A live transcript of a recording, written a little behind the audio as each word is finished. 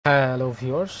Hello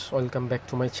viewers, welcome back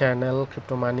to my channel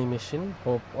Crypto Money Machine.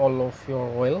 Hope all of you are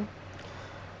well.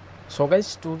 So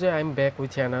guys, today I'm back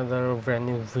with another brand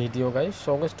new video guys.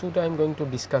 So guys, today I'm going to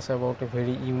discuss about a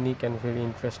very unique and very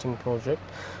interesting project.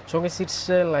 So guys, it's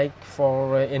like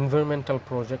for environmental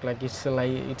project, like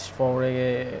it's for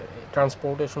a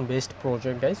transportation based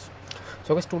project guys.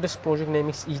 So guys, today's project name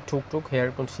is EtukTuk. Here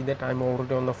you can see that I'm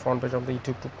already on the front page of the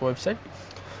EtukTuk website.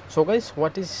 So guys,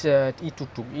 what is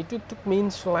EtukTuk? EtukTuk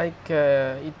means like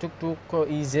EtukTuk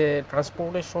is a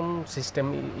transportation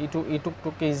system.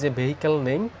 EtukTuk is a vehicle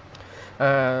name.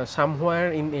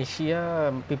 Somewhere in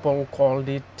Asia, people called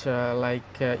it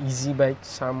easy bike.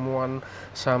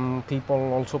 Some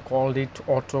people also called it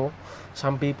auto.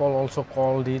 Some people also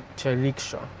called it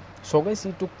rickshaw. So guys,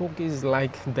 EtukTuk is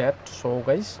like that. So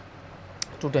guys,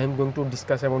 today I'm going to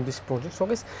discuss about this project. So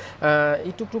guys,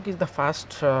 EtukTuk is the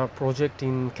first project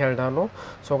in Cardano.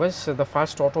 So guys, the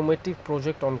first automotive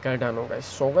project on Cardano guys.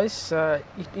 So guys,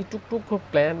 EtukTuk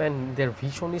plan and their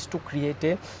vision is to create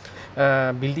a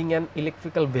building an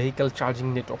electrical vehicle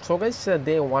charging network. So guys,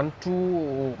 they want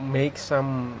to make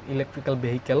some electrical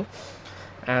vehicle,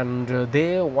 and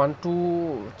they want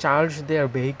to charge their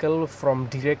vehicle from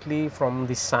directly from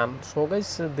the sun. So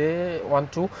guys, they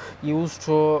want to use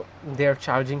their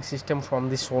charging system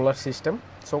from the solar system.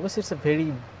 So guys, it's a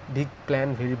very big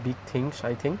plan, very big things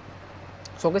I think.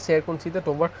 So guys, here you can see that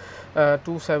over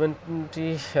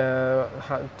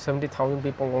 70,000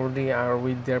 people already are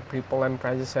with their people, and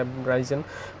prices have risen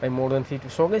by more than 50.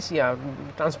 So guys, yeah,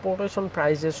 transportation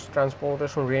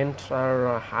rents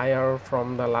are higher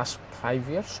from the last 5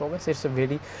 years. So guys, it's a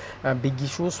very big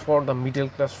issues for the middle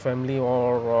class family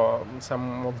or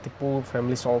some of the poor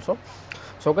families also.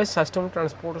 So guys, sustainable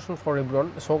transportation for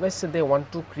everyone. So guys, they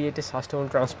want to create a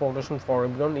sustainable transportation for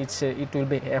everyone. It will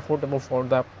be affordable for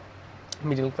the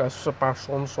middle class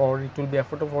persons, or it will be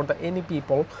affordable for the any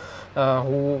people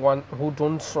who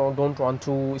don't want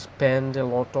to spend a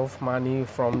lot of money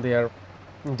from their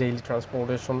daily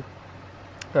transportation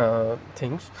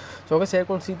things. So guys, I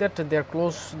can see that they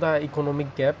close the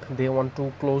economic gap. They want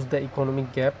to close the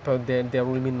economic gap. There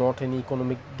will be not any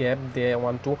economic gap. They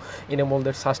want to enable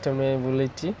their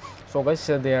sustainability. So guys,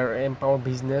 their empower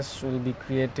business will be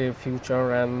create a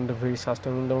future and very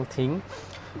sustainable thing,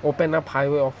 open up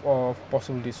highway of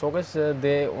possibilities. So guys,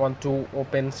 they want to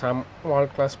open some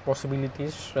world-class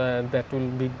possibilities that will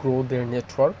be grow their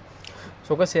network.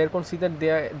 So guys, here consider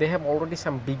they have already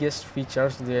some biggest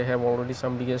features. They have already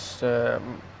some biggest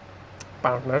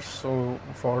partners so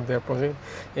for their project: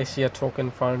 Asia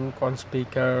Token Fund,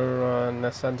 Conspeaker,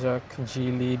 Nasdaq,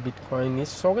 Geely, Bitcoin is.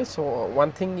 So guys, so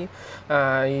one thing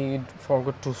I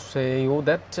forgot to say you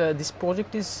that this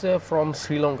project is from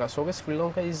Sri Lanka. So guys, Sri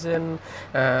Lanka is an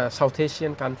South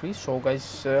Asian country. So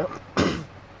guys,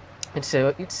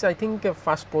 it's I think a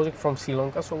first project from Sri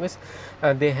Lanka. So guys,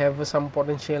 they have some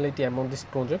potentiality among this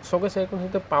project. So guys, I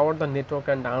consider power the network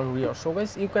and down. So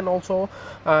guys, you can also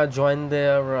join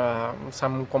their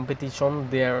some competition.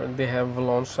 They have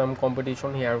launched some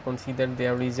competition. Here you can see that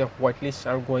there is a whitelist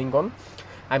are going on.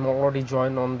 I'm already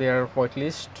joined on their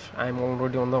whitelist. I'm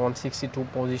already on the 162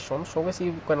 position. So guys,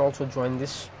 you can also join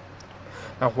this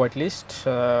whitelist.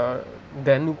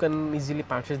 Then you can easily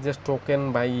purchase this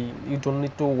token by, you don't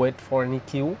need to wait for any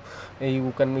queue.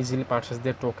 You can easily purchase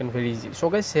their token very easy. So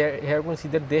guys, here you can see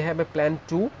that they have a plan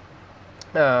to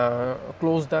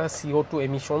close the CO2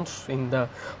 emissions in the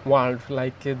world.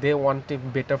 Like they want a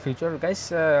better future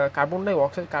guys. Carbon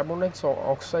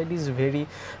dioxide is very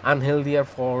unhealthier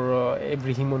for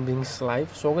every human being's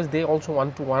life. So guys, they also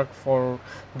want to work for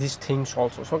these things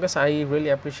also. So guys, I really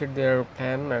appreciate their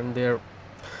plan and their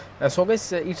so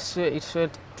guys, it's a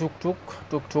tuk-tuk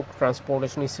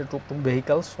transportation. It's a tuk-tuk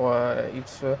vehicles.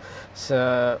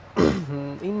 So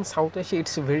in South Asia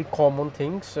it's a very common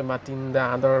things, but in the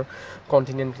other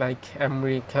continent like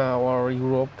America or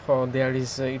Europe,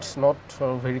 it's not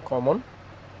very common.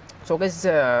 So guys,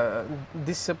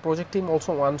 this project team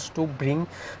also wants to bring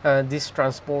this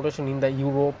transportation in the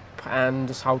Europe and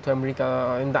South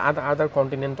America, in the other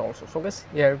continent also. So guys,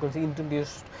 here going to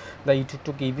introduce the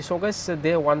EtukTuk EV. So guys,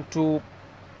 they want to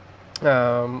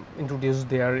introduce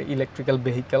their electrical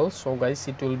vehicles. So guys,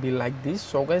 it will be like this.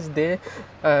 So guys, they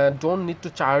don't need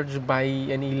to charge by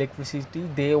any electricity.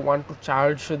 They want to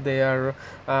charge their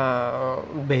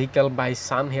vehicle by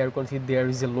sun. Here you can see there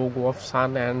is a logo of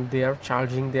sun, and they are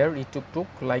charging their EtukTuk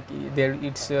like there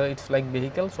it's like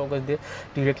vehicle. So guys, they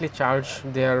directly charge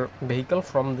their vehicle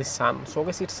from the sun. So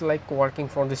guys, it's like working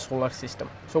from the solar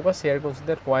system. So guys, here you can see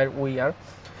that where we are,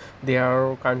 they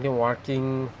are currently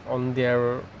working on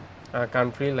their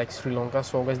country like Sri Lanka.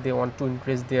 So guys, they want to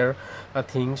increase their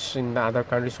things in the other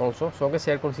countries also. So guys,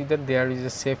 here consider there is a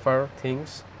safer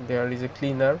things, there is a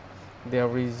cleaner,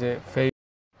 there is a fair.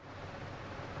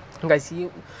 Guys,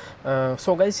 you can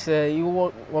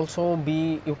also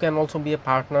be a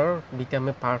partner, become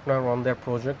a partner on their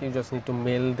project. You just need to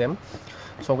mail them.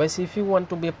 So guys, if you want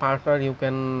to be a partner, you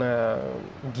can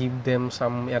give them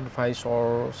some advice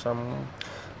or some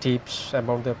tips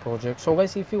about their project. So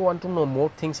guys, if you want to know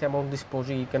more things about this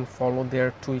project, you can follow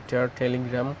their Twitter,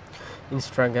 Telegram,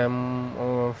 Instagram,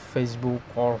 or Facebook,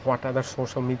 or what other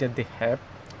social media they have,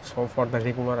 so for the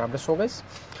regular updates. So guys,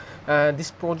 this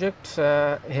project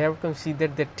here consider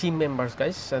the team members,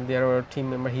 guys, and there are team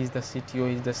member. He's the CTO,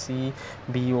 he's the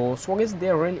CBO. So guys, they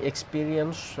are really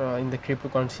experienced in the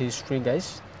cryptocurrency history,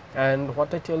 guys. And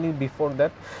what I tell you before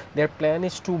that, their plan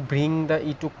is to bring the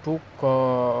EtukTuk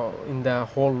in the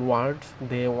whole world.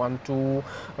 They want to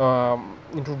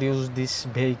introduce this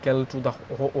vehicle to the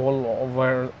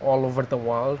all over the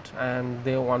world, and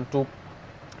they want to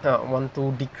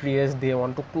decrease, they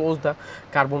want to close the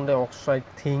carbon dioxide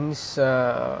things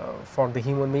for the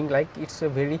human being. Like, it's a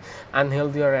very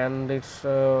unhealthy and it's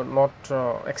not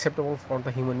acceptable for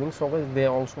the human being. So guys, they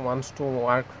also wants to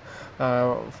work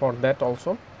for that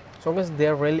also. So guys, they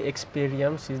are really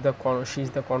experienced. She's the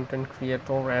content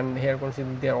creator, and here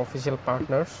consider their official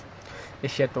partners: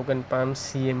 Asia Token Pan,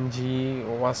 CMG,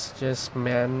 was just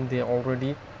man. They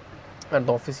already and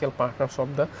the official partners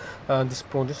of the this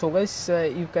project. So guys,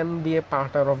 you can be a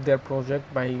partner of their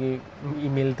project by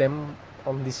email them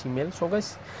on this email. So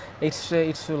guys, it's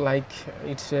like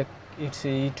it's a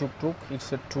tuk,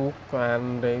 it's a tuk,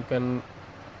 and you can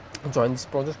join this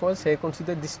project. Guys, here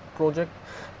consider this project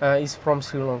is from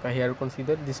Sri Lanka. Here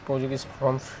consider this project is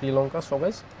from Sri Lanka. So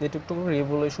guys, they took to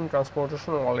revolution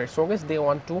transportation wallet. So guys, they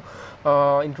want to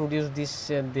introduce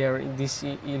this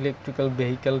electrical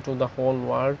vehicle to the whole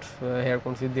world. Here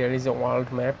consider there is a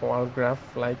world map, world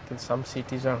graph, like some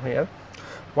cities are here.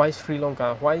 Why Sri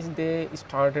Lanka? Why they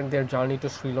started their journey to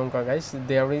Sri Lanka, guys?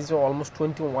 There is almost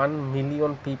 21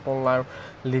 million people are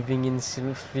living in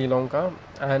Sri Lanka,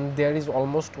 and there is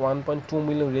almost 1.2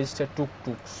 million registered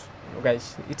tuk-tuks,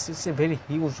 guys. It's a very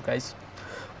huge, guys.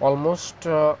 Almost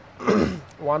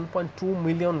 1.2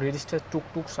 million registered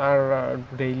tuk-tuks are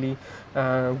daily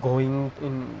going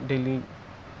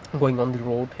on the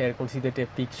road. Here consider the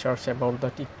pictures about the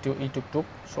tuk.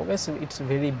 So guys, it's a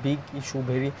very big issue,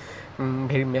 very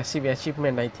massive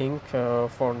achievement, I think,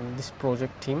 for this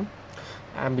project team.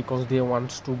 And because they want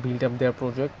to build up their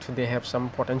project, they have some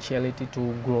potentiality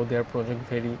to grow their project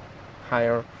very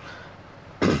higher.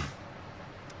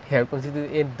 Here consider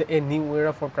a new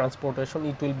era for transportation.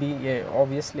 It will be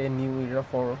obviously a new era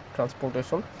for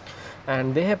transportation,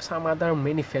 and they have some other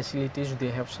many facilities.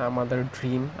 They have some other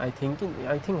dream. I think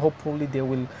hopefully they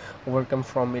will overcome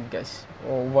from it, guys.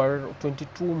 Over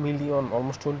 22 million,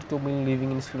 almost 22 million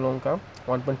living in Sri Lanka.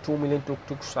 1.2 million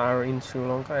tuk-tuks are in Sri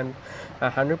Lanka, and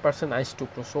 100% ice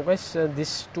tuk-tuk. So guys,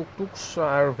 these tuk-tuks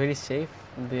are very safe.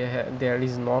 There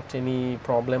is not any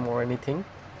problem or anything.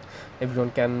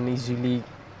 Everyone can easily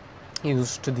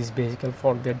used to this vehicle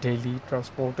for their daily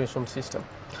transportation system.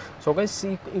 So guys,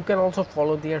 you can also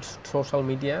follow their social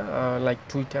media like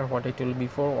Twitter, what I told you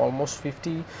before. Almost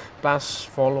 50k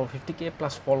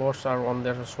plus followers are on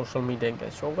their social media,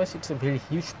 guys. So guys, it's a very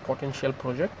huge potential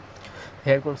project.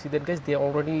 Here consider, guys, they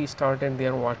already started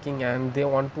their working, and they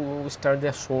want to start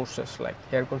their sources. Like,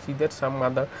 here consider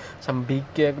some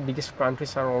biggest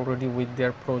countries are already with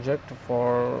their project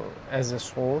for as a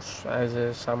source,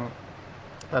 as some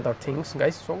other things,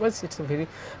 guys. So guys, it's a very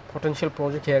potential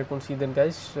project. Here consider,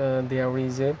 guys, there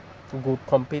is a good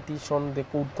competition, the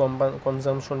good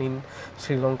consumption in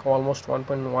Sri Lanka. Almost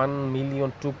 1.1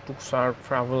 million tuk-tuks are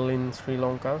travel in Sri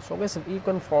Lanka. So guys, you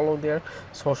can follow their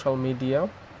social media.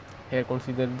 Here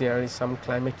consider there is some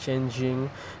climate changing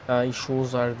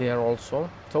issues are there also.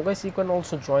 So guys, you can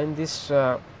also join this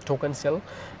token sale.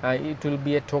 It will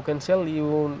be a token sale.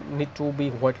 You need to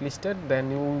be whitelisted, then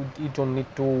you don't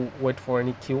need to wait for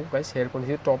any queue, guys. Here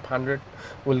consider top 100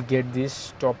 will get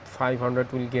this, top 500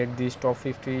 will get this, top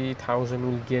 50,000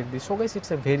 will get this. So guys,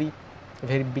 it's a very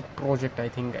big project, I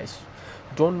think, guys.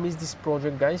 Don't miss this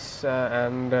project, guys,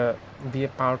 and be a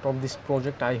part of this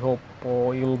project. I hope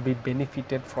you'll be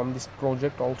benefited from this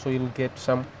project. Also, you'll get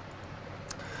some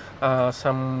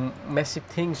massive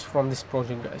things from this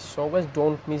project, guys. So guys,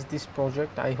 don't miss this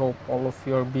project. I hope all of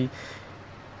you will be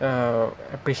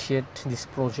appreciate this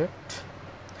project.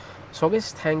 So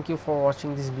guys, thank you for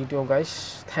watching this video,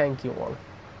 guys. Thank you all.